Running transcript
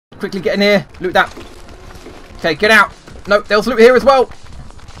quickly get in here. Loot that. Okay, get out. No, there's loot here as well.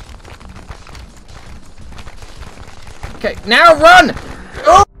 Okay, now run!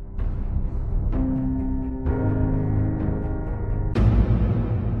 Oh!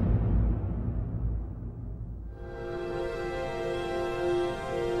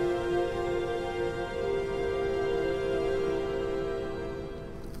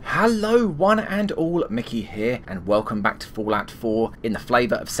 Hello one and all, Mickey here, and welcome back to Fallout 4 in the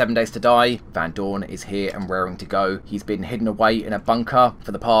flavour of 7 Days to Die. Van Doorn is here and raring to go. He's been hidden away in a bunker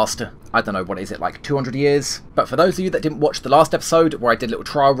for the past, I don't know, what is it, like 200 years? But for those of you that didn't watch the last episode where I did a little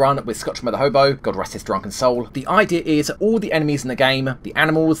trial run with Scotchmo the Hobo, God rest his drunken soul, the idea is all the enemies in the game, the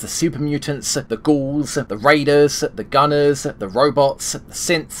animals, the super mutants, the ghouls, the raiders, the gunners, the robots, the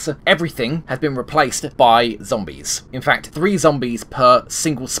synths, everything has been replaced by zombies. In fact, 3 zombies per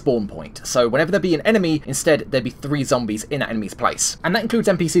single spawn point. So whenever there be an enemy, instead there'd be 3 zombies in that enemy's place. And that includes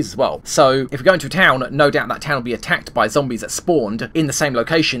NPCs as well. So if you go into a town, no doubt that town will be attacked by zombies that spawned in the same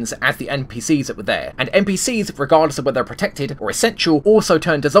locations as the NPCs that were there. And NPCs, regardless of whether they're protected or essential, also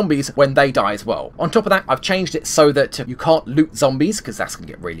turn to zombies when they die as well. On top of that, I've changed it so that you can't loot zombies, because that's going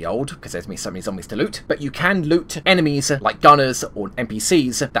to get really old, because there's so many zombies to loot. But you can loot enemies like gunners or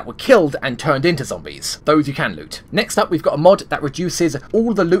NPCs that were killed and turned into zombies. Those you can loot. Next up, we've got a mod that reduces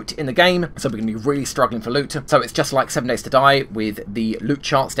all the loot in the game, so we're going to be really struggling for loot. So it's just like 7 Days to Die with the loot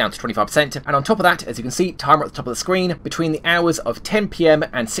charts down to 25%. And on top of that, as you can see, timer at the top of the screen, between the hours of 10 PM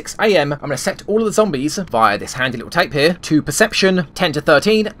and 6 AM, I'm going to set all of the zombies via this handy little tape here to perception 10 to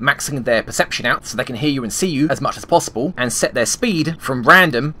 13, maxing their perception out so they can hear you and see you as much as possible, and set their speed from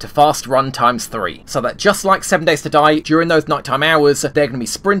random to fast run times 3. So that just like 7 Days to Die, during those nighttime hours, they're going to be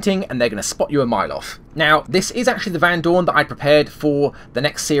sprinting and they're going to spot you a mile off. Now, this is actually the Van Doorn that I prepared for the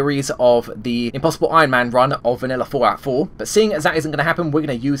next series of the Impossible Ironman run of Vanilla Fallout 4, but seeing as that isn't going to happen, we're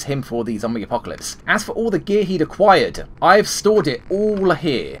going to use him for the zombie apocalypse. As for all the gear he'd acquired, I've stored it all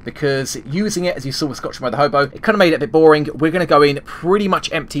here, because using it, as you saw with Scotchmo the Hobo, it kind of made it a bit boring. We're going to go in pretty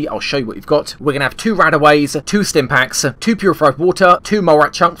much empty. I'll show you what we've got. We're going to have 2 Radaways, 2 stim packs, 2 purified water, 2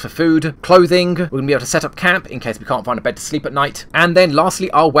 Molrat chunks for food, clothing. We're going to be able to set up camp in case we can't find a bed to sleep at night. And then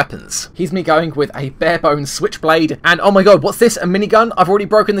lastly, our weapons. He's me going with a bare bones switchblade, and oh my god, what's this? A minigun? I've already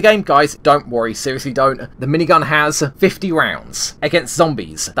broken the game, guys. Don't worry, seriously don't. The minigun has 50 rounds against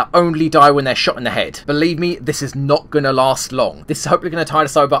zombies that only die when they're shot in the head. Believe me, this is not going to last long. This is hopefully going to tide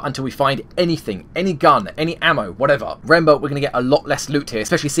us over until we find anything, any gun, any ammo, whatever. Remember, we're going to get a lot less loot here,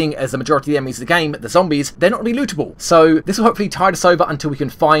 especially seeing as the majority of the enemies of the game, the zombies, they're not really lootable. So this will hopefully tide us over until we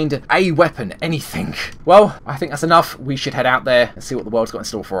can find a weapon, anything. Well, I think that's enough. We should head out there and see what the world's got in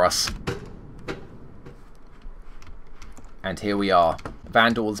store for us. And here we are,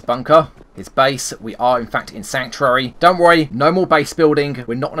 Van Doorn's bunker, his base. We are in fact in Sanctuary. Don't worry, no more base building.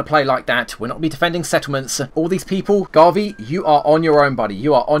 We're not going to play like that. We're not going to be defending settlements. All these people, Garvey, you are on your own, buddy.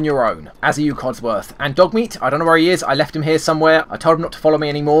 You are on your own. As are you, Codsworth. And Dogmeat, I don't know where he is. I left him here somewhere. I told him not to follow me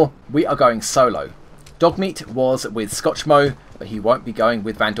anymore. We are going solo. Dogmeat was with Scotchmo, but he won't be going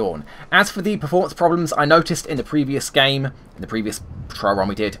with Van Doorn. As for the performance problems I noticed in the previous game, in the previous trial run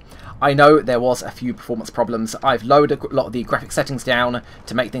we did, I know there was a few performance problems. I've lowered a lot of the graphic settings down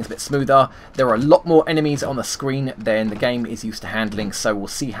to make things a bit smoother. There are a lot more enemies on the screen than the game is used to handling, so we'll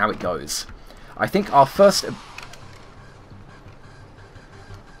see how it goes. I think our first...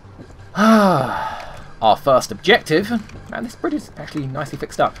 our first objective... Man, this bridge is actually nicely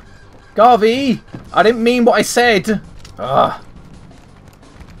fixed up. Garvey! I didn't mean what I said! Ugh.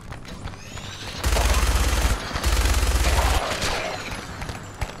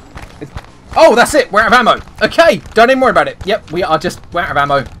 Oh, that's it. We're out of ammo. Okay, don't even worry about it. Yep, we're out of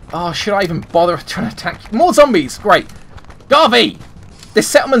ammo. Oh, should I even bother trying to attack? More zombies. Great. Garvey! This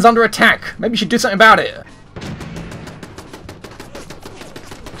settlement's under attack. Maybe you should do something about it.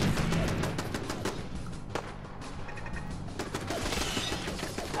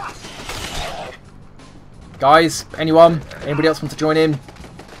 Guys, anyone? Anybody else want to join in?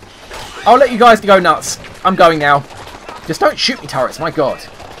 I'll let you guys go nuts. I'm going now. Just don't shoot me, turrets. My god.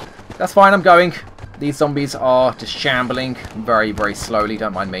 That's fine, I'm going. These zombies are just shambling very, very slowly.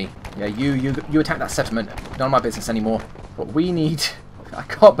 Don't mind me. Yeah, you attack that settlement. None of my business anymore. But we need... I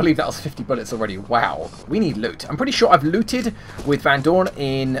can't believe that was 50 bullets already. Wow. We need loot. I'm pretty sure I've looted with Van Doorn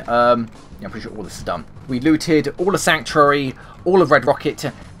in... yeah, I'm pretty sure all this is done. We looted all of Sanctuary, all of Red Rocket,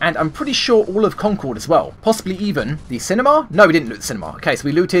 and I'm pretty sure all of Concord as well. Possibly even the cinema? No, we didn't loot the cinema. Okay, so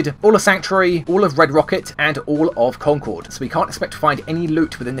we looted all of Sanctuary, all of Red Rocket, and all of Concord. So we can't expect to find any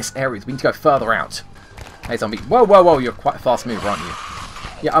loot within this area. We need to go further out. Hey, zombie. Whoa, whoa, whoa. You're quite a fast mover, aren't you?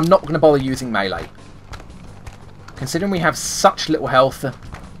 Yeah, I'm not going to bother using melee. Considering we have such little health,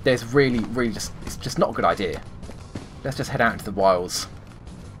 there's really just, it's just not a good idea. Let's just head out into the wilds.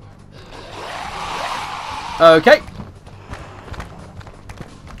 Okay.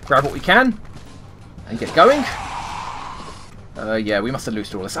 Grab what we can and get going. Yeah, we must have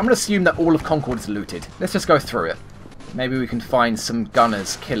looted all this. I'm going to assume that all of Concord is looted. Let's just go through it. Maybe we can find some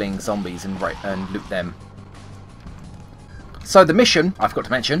gunners killing zombies and loot them. So the mission, I forgot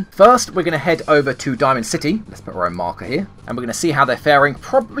to mention. First, we're going to head over to Diamond City. Let's put our own marker here. And we're going to see how they're faring.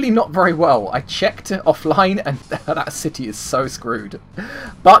 Probably not very well. I checked offline and that city is so screwed.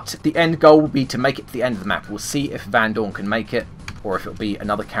 But the end goal will be to make it to the end of the map. We'll see if Van Doorn can make it, or if it'll be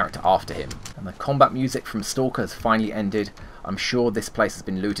another character after him. And the combat music from Stalker has finally ended. I'm sure this place has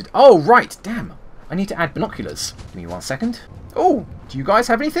been looted. Oh, right. Damn. I need to add binoculars. Give me 1 second. Oh, do you guys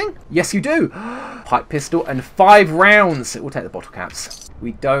have anything? Yes, you do. Pipe pistol and 5 rounds. We'll take the bottle caps.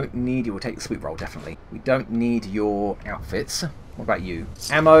 We don't need you. We'll take the sweet roll, definitely. We don't need your outfits. What about you?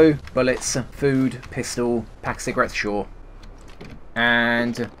 Ammo, bullets, food, pistol, pack of cigarettes, sure.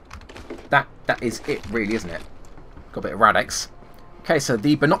 And that is it, really, isn't it? Got a bit of Radex. Okay, so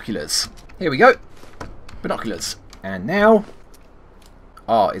the binoculars. Here we go. Binoculars. And now...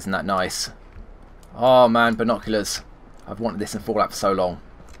 oh, isn't that nice? Oh, man, binoculars. I've wanted this in Fallout for so long.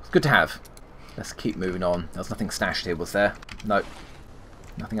 It's good to have. Let's keep moving on. There was nothing stashed here, was there? Nope.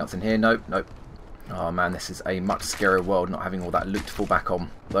 Nothing else in here? Nope, nope. Oh man, this is a much scarier world not having all that loot to fall back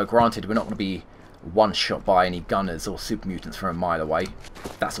on. Though granted, we're not going to be one-shot by any gunners or super mutants from a mile away.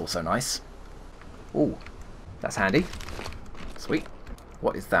 That's also nice. Ooh, that's handy. Sweet.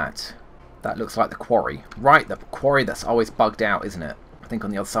 What is that? That looks like the quarry. Right, the quarry that's always bugged out, isn't it? I think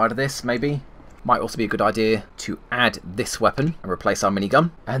on the other side of this, maybe? Might also be a good idea to add this weapon and replace our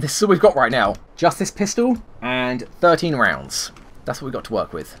minigun. And this is all we've got right now. Just this pistol and 13 rounds. That's what we've got to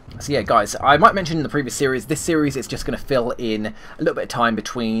work with. So yeah, guys, I might mention in the previous series, this series is just going to fill in a little bit of time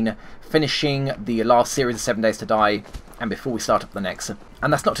between finishing the last series of 7 Days to Die and before we start up the next.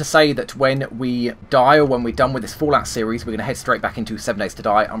 And that's not to say that when we die or when we're done with this Fallout series, we're going to head straight back into 7 Days to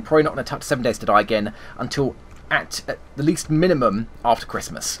Die. I'm probably not going to touch 7 Days to Die again until at the least minimum after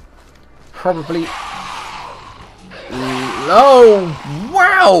Christmas. Probably... oh,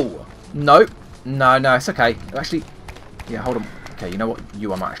 wow! Nope. No, it's okay. Actually, yeah, hold on. Okay, you know what?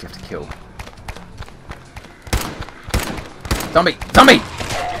 You I might actually have to kill. Zombie! Zombie!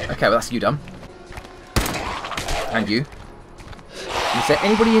 Okay, well that's you done. And you. Is there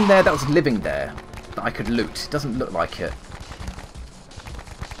anybody in there that was living there that I could loot? Doesn't look like it.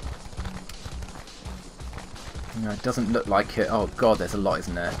 No, it doesn't look like it. Oh god, there's a lot,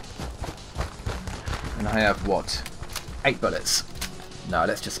 isn't there? And I have, what, 8 bullets. No,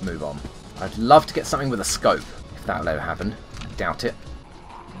 let's just move on. I'd love to get something with a scope, if that'll ever happen. I doubt it.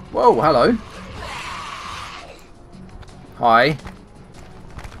 Whoa, hello. Hi.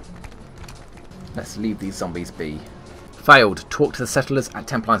 Let's leave these zombies be. Failed. Talk to the settlers at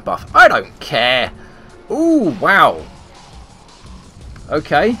Templine's Buff. I don't care. Ooh, wow.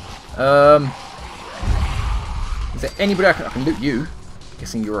 Okay. Is there anybody I can loot you?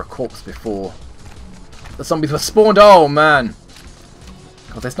 Guessing you're a corpse before the zombies were spawned. Oh man.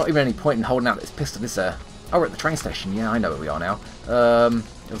 God, there's not even any point in holding out this pistol, is there? Oh, we're at the train station. Yeah, I know where we are now. There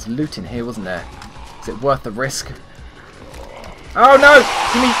was loot in here, wasn't there? Is it worth the risk? Oh no!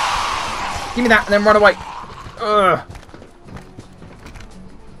 Give me that and then run away. Ugh.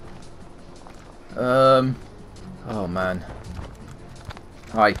 Oh man.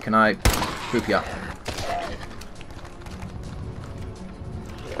 Hi, can I boop you up?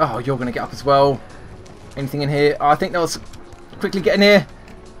 Oh, you're gonna get up as well. Anything in here? Oh, I think there was... quickly get in here.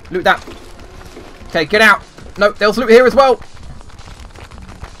 Loot that. Okay, get out. No, there was loot here as well.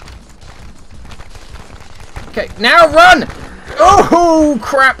 Okay, now run! Oh,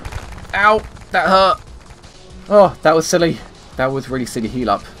 crap. Ow, that hurt. Oh, that was silly. That was really silly. Heal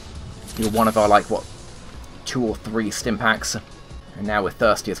up. You're one of our, like, what, 2 or 3 stim packs. And now we're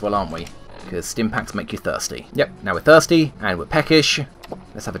thirsty as well, aren't we? Because stim packs make you thirsty. Yep, now we're thirsty, and we're peckish.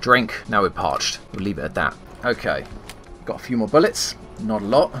 Let's have a drink. Now we're parched. We'll leave it at that. Okay. Got a few more bullets. Not a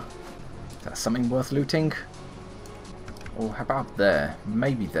lot. Is that something worth looting? Or how about there?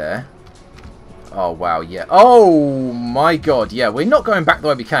 Maybe there. Oh, wow, yeah. Oh, my God. Yeah, we're not going back the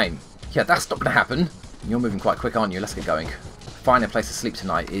way we came. Yeah, that's not going to happen. You're moving quite quick, aren't you? Let's get going. Finding a place to sleep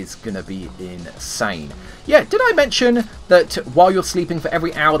tonight is going to be insane. Yeah, did I mention that while you're sleeping, for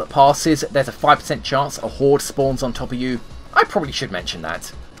every hour that passes, there's a 5% chance a horde spawns on top of you? I probably should mention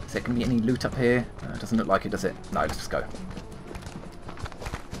that. Is there going to be any loot up here? Doesn't look like it, does it? No, let's just go.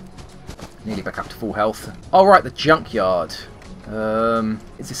 Nearly back up to full health. All right, the junkyard.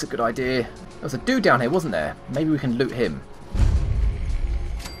 Is this a good idea? There was a dude down here, wasn't there? Maybe we can loot him.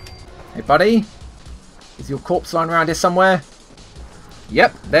 Hey, buddy. Is your corpse lying around here somewhere?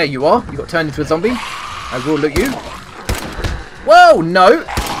 Yep, there you are. You got turned into a zombie. I will loot you. Whoa, no.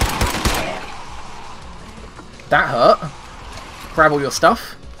 That hurt. Grab all your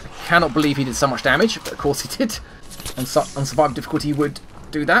stuff. I cannot believe he did so much damage, but of course he did. And on survival difficulty he would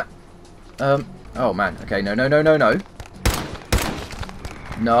do that. Oh man, okay, no. No,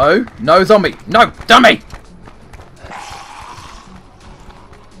 zombie! No, dummy!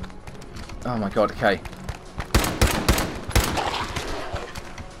 Oh my god, okay.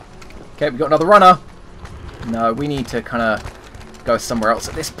 Okay, we got another runner. No, we need to kind of go somewhere else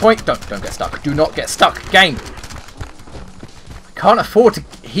at this point. Don't get stuck. Do not get stuck, game! I can't afford to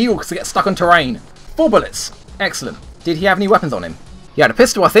heal because I get stuck on terrain. 4 bullets. Excellent. Did he have any weapons on him? He had a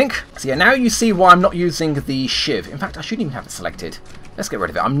pistol, I think. So yeah, now you see why I'm not using the shiv. In fact, I shouldn't even have it selected. Let's get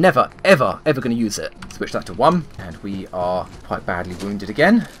rid of it. I'm never, ever going to use it. Switch that to 1. And we are quite badly wounded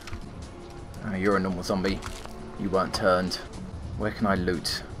again. Oh, you're a normal zombie. You weren't turned. Where can I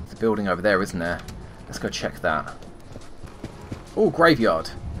loot? There's a building over there, isn't there? Let's go check that. Oh, graveyard.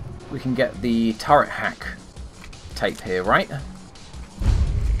 We can get the turret hack tape here, right? I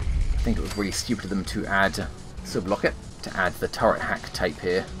think it was really stupid of them to add silver locket to add the turret hack tape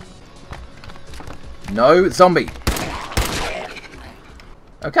here. No, zombie.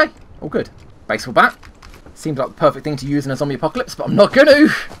 Okay, all good. Baseball bat. Seems like the perfect thing to use in a zombie apocalypse, but I'm not going to.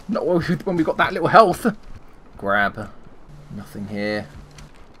 Not when we've got that little health. Grab. Nothing here.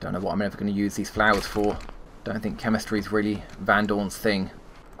 Don't know what I'm ever going to use these flowers for. Don't think chemistry is really Van Doorn's thing.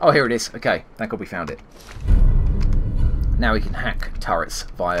 Oh, here it is. Okay, thank God we found it. Now we can hack turrets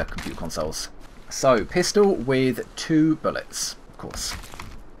via computer consoles. So, pistol with 2 bullets, of course.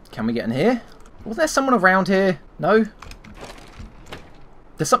 Can we get in here? Was there someone around here? No?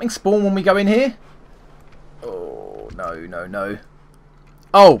 Does something spawn when we go in here? Oh, no.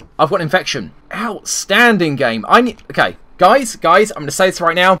 Oh, I've got an infection. Outstanding game. Okay, guys, I'm going to say this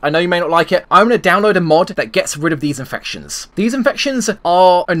right now. I know you may not like it. I'm going to download a mod that gets rid of these infections. These infections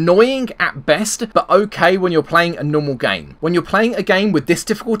are annoying at best, but okay when you're playing a normal game. When you're playing a game with this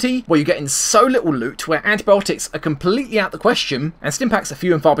difficulty, where you're getting so little loot, where antibiotics are completely out the question, and stimpaks are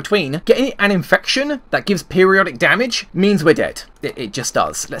few and far between, getting an infection that gives periodic damage means we're dead. It just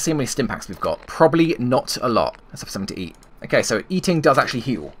does. Let's see how many stimpaks we've got. Probably not a lot. Let's have something to eat. Okay, so eating does actually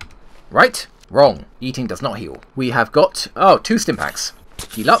heal. Right? Wrong. Eating does not heal. We have got, 2 stimpaks.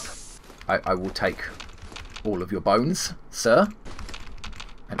 Heal up. I will take all of your bones, sir.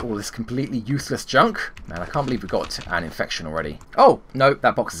 And all this completely useless junk. Man, I can't believe we got an infection already. Oh, no,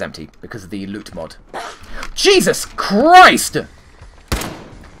 that box is empty because of the loot mod. Jesus Christ!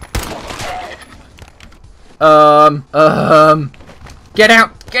 Get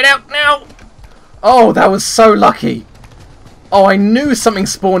out now! Oh, that was so lucky. Oh, I knew something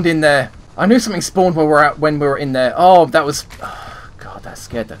spawned in there. I knew something spawned when we were in there. Oh, that was... Oh, God, that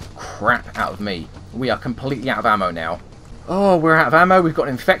scared the crap out of me. We are completely out of ammo now. Oh, we're out of ammo. We've got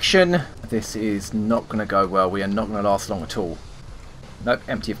an infection. This is not going to go well. We are not going to last long at all. Nope,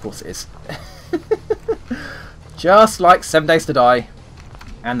 empty, of course it is. Just like 7 Days to Die.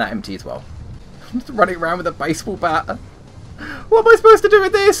 And that empty as well. I'm just running around with a baseball bat. What am I supposed to do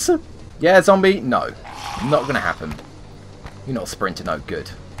with this? Yeah, zombie? No. Not going to happen. You're not a sprinter, no good.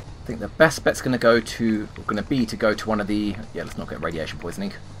 I think the best bet's going to be to go to one of the... Yeah, let's not get radiation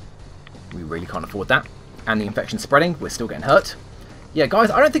poisoning. We really can't afford that. And the infection's spreading. We're still getting hurt. Yeah,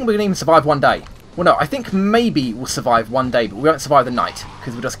 guys, I don't think we're going to even survive 1 day. Well, no, I think maybe we'll survive 1 day, but we won't survive the night.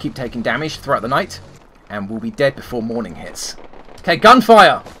 Because we'll just keep taking damage throughout the night. And we'll be dead before morning hits. Okay,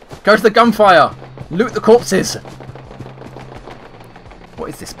 gunfire! Go to the gunfire! Loot the corpses! What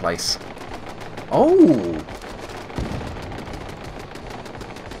is this place? Oh!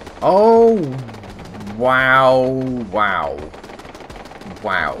 Oh, wow, wow,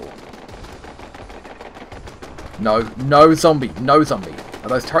 wow. No zombie, no zombie. Are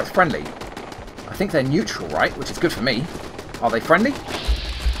those turrets friendly? I think they're neutral, right? Which is good for me. Are they friendly?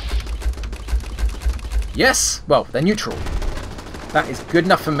 Yes, well, they're neutral. That is good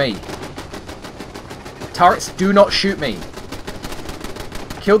enough for me. Turrets, do not shoot me.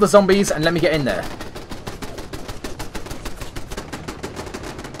 Kill the zombies and let me get in there.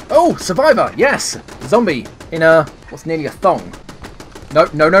 Oh, survivor, yes! Zombie in a, what's nearly a thong. No.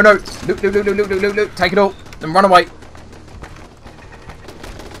 Loot. Take it all. Then run away.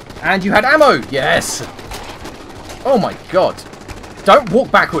 And you had ammo, yes! Oh my god. Don't walk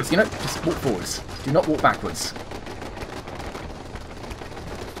backwards, just walk forwards. Do not walk backwards.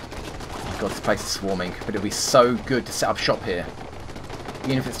 Oh my god, this place is swarming. But it'll be so good to set up shop here.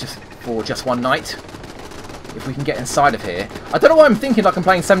 Even if it's just for just 1 night. if we can get inside of here. I don't know why I'm thinking like I'm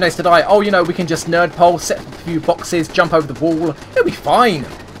playing 7 Days to Die. Oh, you know, we can just nerd pole, set up a few boxes, jump over the wall. It'll be fine.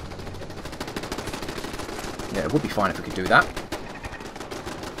 Yeah, it would be fine if we could do that.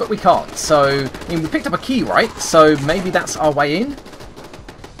 But we can't. So, I mean, we picked up a key, right? So maybe that's our way in.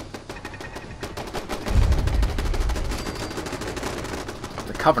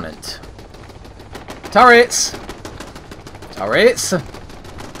 The Covenant. Turrets! Turrets!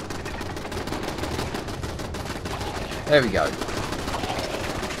 There we go.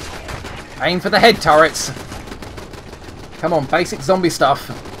 Aim for the head, turrets! Come on, basic zombie stuff.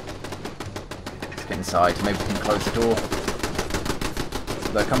 Let's get inside. Maybe we can close the door.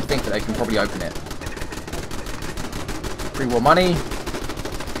 Although, come to think that they can probably open it. PreWar money.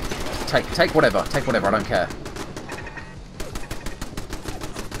 Take whatever. Take whatever, I don't care.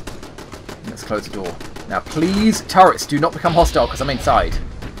 Let's close the door. Now, please, turrets, do not become hostile because I'm inside.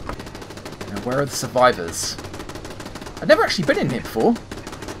 Now, where are the survivors? I've never actually been in here before.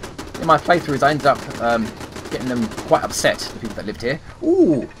 In my playthroughs, I ended up getting them quite upset, the people that lived here.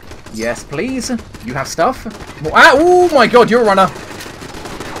 Ooh, yes, please. You have stuff. Ah, oh my god, you're a runner.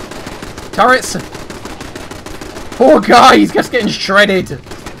 Turrets. Poor guy, he's just getting shredded.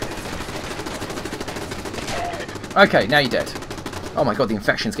 Okay, now you're dead. Oh my god, the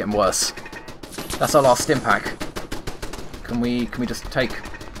infection's getting worse. That's our last stim pack. Can we just take...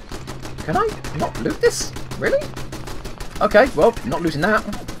 Can I not loot this? Really? Okay, well, not looting that.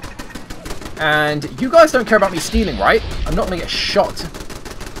 And you guys don't care about me stealing, right? I'm not going to get shot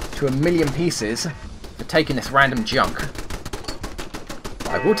to a million pieces for taking this random junk.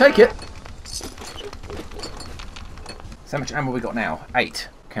 I will take it. So much ammo we got now? 8.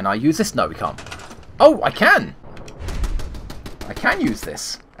 Can I use this? No, we can't. Oh, I can! I can use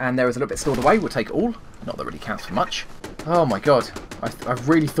this. And there is a little bit stored away. We'll take it all. Not that really counts for much. Oh my god. I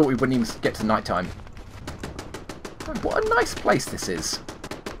really thought we wouldn't even get to night time. What a nice place this is.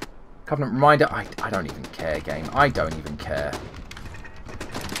 Covenant reminder. I don't even care, game. I don't even care.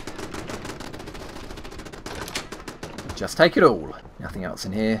 Just take it all. Nothing else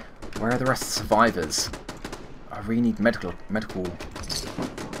in here. Where are the rest of the survivors? I really need medical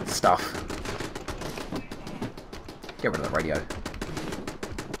stuff. Get rid of that radio.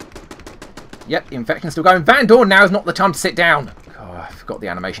 Yep, the infection's still going. Van Doorn, now is not the time to sit down. God, I forgot the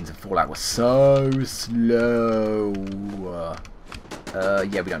animations in Fallout were so slow.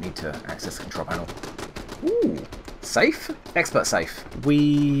 Yeah, we don't need to access the control panel. Ooh, safe? Expert safe.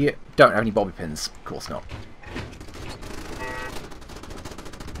 We don't have any bobby pins. Of course not.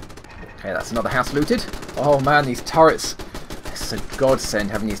 Okay, that's another house looted. Oh man, these turrets. It's a godsend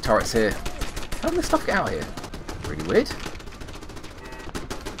having these turrets here. How did this stuff get out here? Really weird.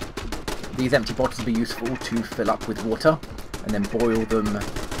 These empty bottles will be useful to fill up with water and then boil them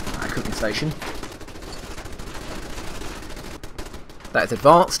at a cooking station. That is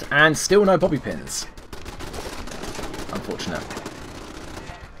advanced and still no bobby pins. Unfortunate.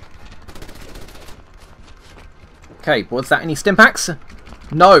 Okay, was that any stim packs?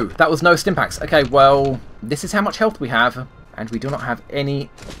 No, that was no stim packs. Okay, well, this is how much health we have, and we do not have any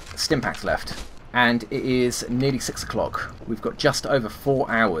stim packs left. And it is nearly 6 o'clock. We've got just over 4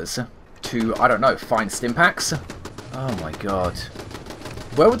 hours to, I don't know, find stim packs. Oh my god.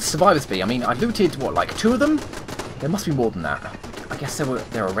 Where would the survivors be? I mean, I looted, what, like 2 of them? There must be more than that. I guess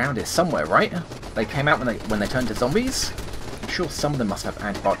they're around here somewhere, right? They came out when they turned to zombies. I'm sure some of them must have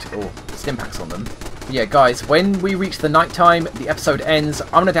antibiotic or stim packs on them. But yeah, guys, when we reach the night time, the episode ends.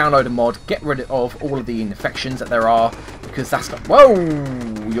 I'm going to download a mod, get rid of all of the infections that there are, because that's not... Whoa!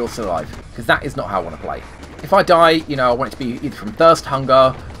 You're still alive. Because that is not how I want to play. If I die, you know, I want it to be either from thirst,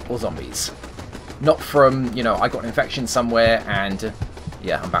 hunger, or zombies. Not from, you know, I got an infection somewhere and,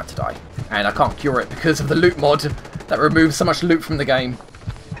 yeah, I'm about to die. And I can't cure it because of the loot mod that removes so much loot from the game.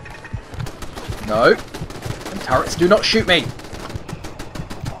 No. And turrets, do not shoot me.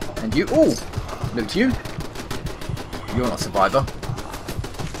 And you, ooh, loot you. You're not a survivor.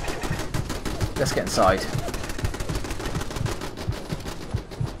 Let's get inside.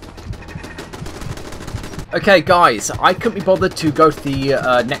 Okay guys, I couldn't be bothered to go to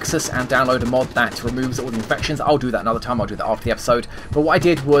the Nexus and download a mod that removes all the infections. I'll do that another time, I'll do that after the episode. But what I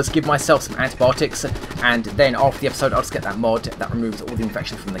did was give myself some antibiotics, and then after the episode I'll just get that mod that removes all the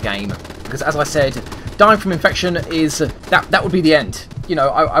infections from the game. Because as I said, dying from infection is, that would be the end. You know,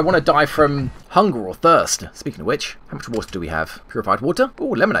 I want to die from hunger or thirst. Speaking of which, how much water do we have? Purified water? Oh,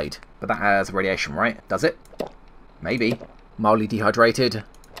 lemonade. But that has radiation, right? Does it? Maybe. Mildly dehydrated.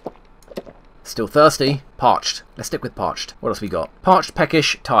 Still thirsty. Parched. Let's stick with parched. What else we got? Parched,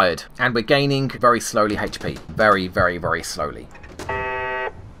 peckish, tired. And we're gaining very slowly HP. Very, very, very slowly.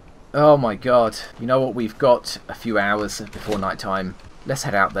 Oh my god. You know what? We've got a few hours before night time. Let's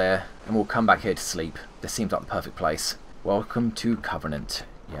head out there and we'll come back here to sleep. This seems like the perfect place. Welcome to Covenant.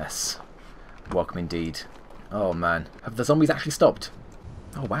 Yes. Welcome indeed. Oh man. Have the zombies actually stopped?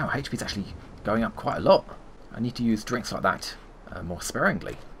 Oh wow, HP's actually going up quite a lot. I need to use drinks like that more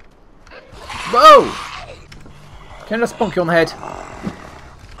sparingly. Whoa! Can I just bonk you on the head?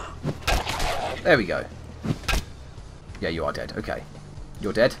 There we go. Yeah, you are dead. Okay.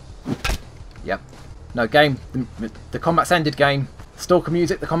 You're dead? Yep. No, game. The combat's ended, game. Stalker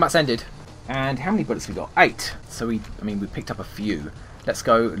music, the combat's ended. And how many bullets we got? 8. So we picked up a few. Let's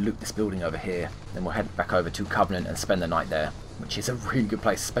go loot this building over here. Then we'll head back over to Covenant and spend the night there. Which is a really good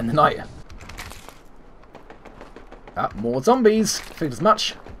place to spend the night. Ah, more zombies. Figured as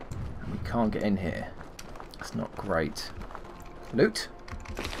much. And we can't get in here. That's not great. Loot.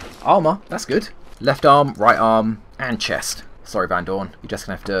 Armour. That's good. Left arm, right arm, and chest. Sorry, Van Doorn. You're just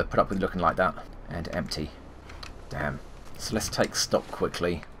going to have to put up with looking like that. And empty. Damn. So let's take stock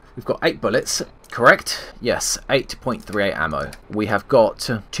quickly. We've got 8 bullets. Correct? Yes, 8.38 ammo. We have got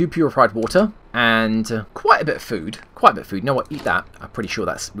 2 purified water and quite a bit of food. Quite a bit of food. You know what? Eat that. I'm pretty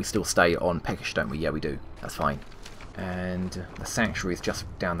sure we still stay on peckish, don't we? Yeah, we do. That's fine. And the sanctuary is just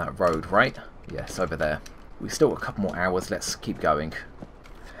down that road, right? Yes, over there. We've still got a couple more hours. Let's keep going.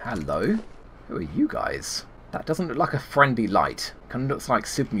 Hello? Who are you guys? That doesn't look like a friendly light. Kind of looks like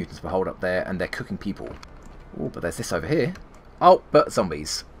super mutants were holed up there and they're cooking people. Oh, but there's this over here. Oh, but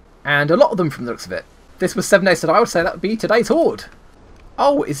zombies. And a lot of them from the looks of it. If this was 7 days to die, I would say that would be today's horde.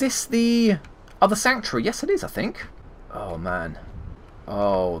 Oh, is this the other sanctuary? Yes, it is, I think. Oh, man.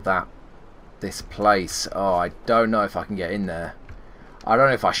 Oh, this place. Oh, I don't know if I can get in there. I don't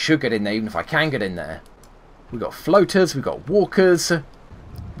know if I should get in there, even if I can get in there. We've got floaters, we've got walkers,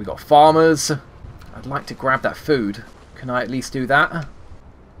 we've got farmers. I'd like to grab that food. Can I at least do that?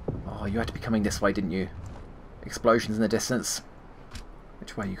 Oh, you had to be coming this way, didn't you? Explosions in the distance.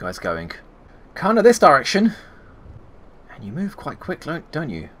 Which way are you guys going? Kind of this direction. And you move quite quick, don't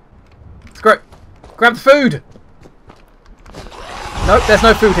you? Screw it. Grab the food! Nope, there's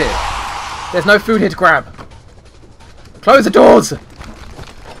no food here. There's no food here to grab. Close the doors!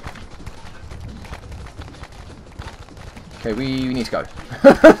 Okay, we need to go.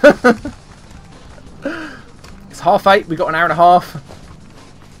 It's 8:30. We've got an hour and a half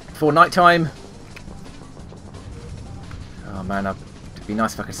before night time. Oh man, it'd be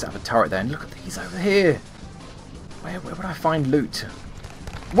nice if I could set up a turret there. And look at these over here. Where would I find loot?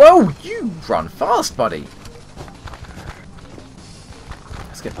 Whoa, you run fast, buddy.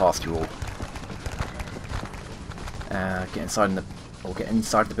 Let's get past you all. Get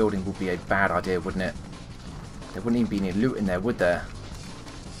inside the building would be a bad idea, wouldn't it? There wouldn't even be any loot in there, would there?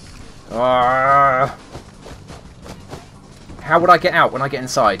 How would I get out when I get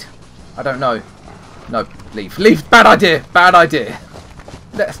inside? I don't know. No, leave. Leave! Bad idea! Bad idea!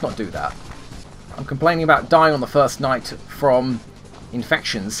 Let's not do that. I'm complaining about dying on the first night from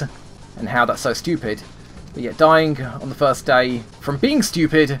infections and how that's so stupid. But yet dying on the first day from being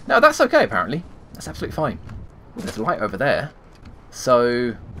stupid, no, that's okay apparently. That's absolutely fine. Ooh, there's a light over there.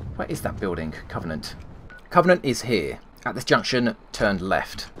 So, where is that building? Covenant. Covenant is here. At this junction, turn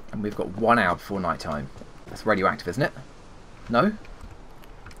left. And we've got 1 hour before night time. That's radioactive, isn't it? No?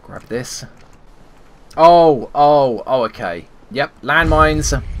 Grab this. Oh, okay. Yep,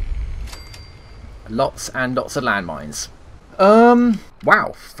 landmines. Lots and lots of landmines.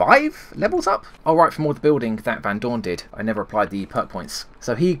 Wow, 5 levels up? Oh, right, from all the building that Van Doorn did. I never applied the perk points.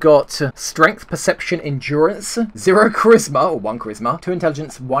 So he got strength, perception, endurance, 0 charisma, or 1 charisma, 2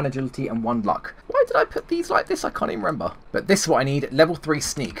 intelligence, 1 agility, and 1 luck. Why did I put these like this? I can't even remember. But this is what I need. Level 3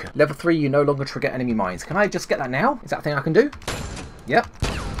 sneak. Level 3, you no longer trigger enemy mines. Can I just get that now? Is that a thing I can do? Yep.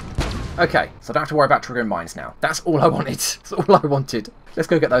 Okay, so I don't have to worry about triggering mines now. That's all I wanted. That's all I wanted. Let's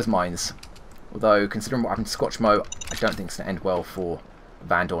go get those mines. Although, considering what happened to Scotchmo, I don't think it's going to end well for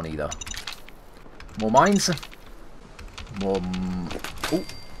Van Doorn either. More mines. More... Ooh,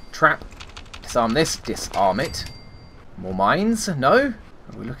 trap. Disarm this. Disarm it. More mines. No?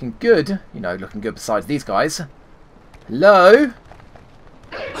 We're looking good. You know, looking good besides these guys. Hello?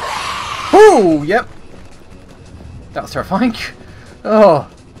 Ooh, yep. That was terrifying.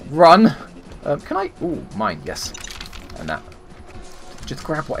 Oh, run. Can I... Ooh, mine, yes. And that. Just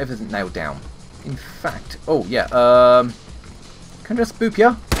grab whatever isn't nailed down. In fact... Oh, yeah. Can I just boop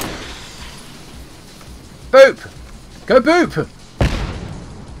ya? Boop! Go boop!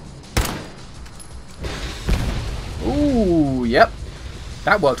 Ooh, yep.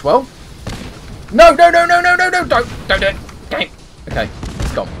 That worked well. No, no, no, no, no, no, no! Don't do it! Game! Okay,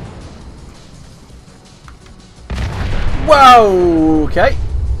 it's gone. Whoa! Okay.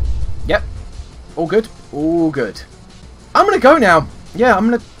 All good. All good. I'm going to go now. Yeah, I'm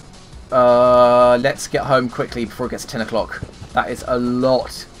going to... let's get home quickly before it gets 10 o'clock. That is a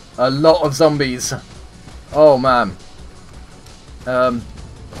lot of zombies. Oh, man. There's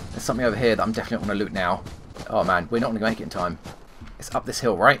something over here that I'm definitely not going to loot now. Oh, man. We're not going to make it in time. It's up this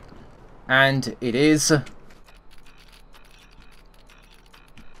hill, right? And it is...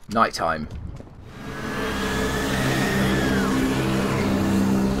 nighttime.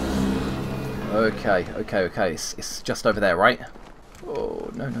 Okay. It's just over there, right?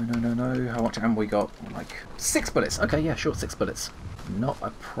 Oh, no. How much ammo we got? Like 6 bullets. Okay, yeah, sure, 6 bullets. Not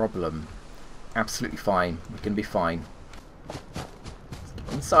a problem. Absolutely fine. We're going to be fine. Let's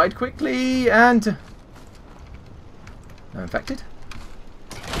get inside quickly and... no infected.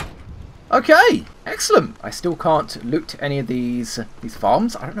 Okay, excellent. I still can't loot any of these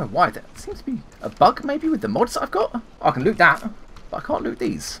farms. I don't know why. That seems to be a bug maybe with the mods that I've got. Oh, I can loot that, but I can't loot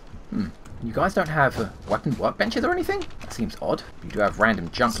these. You guys don't have weapon workbenches or anything? That seems odd. You do have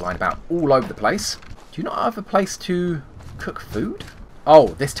random junk lying about all over the place. Do you not have a place to cook food? Oh,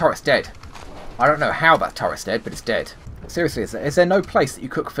 this turret's dead. I don't know how that turret's dead, but it's dead. Seriously, is there no place that you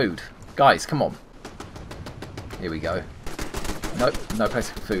cook food? Guys, come on. Here we go. Nope, no place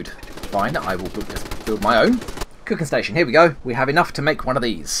for food. Fine, I will just build my own cooking station. Here we go. We have enough to make one of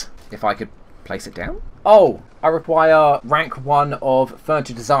these. If I could place it down. Oh, I require rank 1 of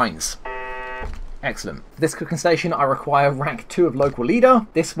furniture designs. Excellent. For this cooking station, I require rank 2 of local leader.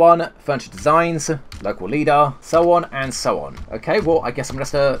 This one, furniture designs, local leader, so on and so on. Okay, well, I guess I'm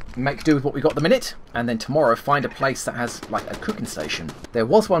just going to make do with what we got at the minute. And then tomorrow, find a place that has, like, a cooking station. There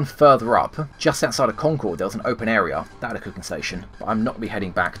was one further up, just outside of Concord. There was an open area that had a cooking station. But I'm not going to be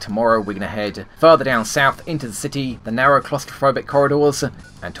heading back. Tomorrow, we're going to head further down south into the city, the narrow claustrophobic corridors,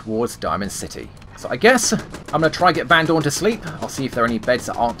 and towards Diamond City. So I guess I'm going to try and get Van Doorn to sleep. I'll see if there are any beds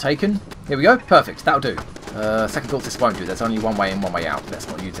that aren't taken. Here we go. Perfect. That'll do. Second thoughts, this won't do. There's only one way in, one way out. Let's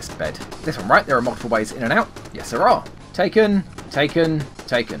not use this bed. This one, right? There are multiple ways in and out. Yes, there are. Taken.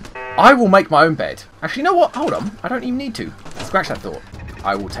 I will make my own bed. Actually, you know what? Hold on. I don't even need to. Scratch that thought.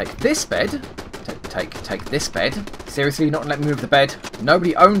 I will take this bed. Take this bed. Seriously, not let me move the bed.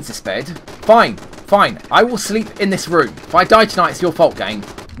 Nobody owns this bed. Fine. I will sleep in this room. If I die tonight, it's your fault, game.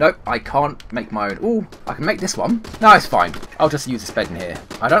 Nope, I can't make my own. Ooh, I can make this one. No, it's fine. I'll just use this bed in here.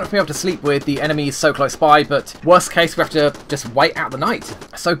 I don't know if we'll be able to sleep with the enemies so close by, but worst case, we have to just wait out the night.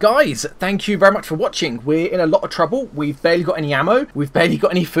 So guys, thank you very much for watching. We're in a lot of trouble. We've barely got any ammo. We've barely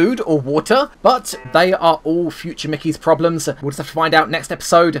got any food or water, but they are all future Mickey's problems. We'll just have to find out next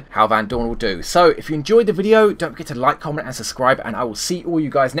episode how Van Doorn will do. So if you enjoyed the video, don't forget to like, comment, and subscribe, and I will see all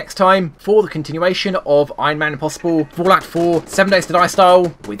you guys next time for the continuation of Ironman Impossible Fallout 4 7 Days to Die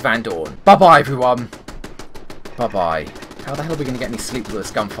style with Van Doorn. Bye-bye, everyone. Bye-bye. How the hell are we going to get any sleep with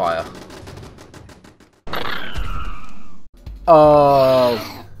this gunfire?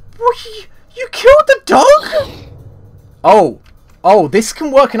 Oh. You killed the dog? Oh, this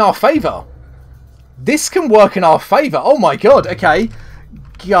can work in our favour. This can work in our favour. Oh my god, okay.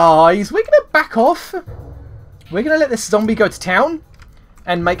 Guys, we're going to back off. We're going to let this zombie go to town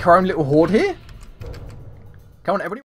and make her own little horde here. Come on, everybody.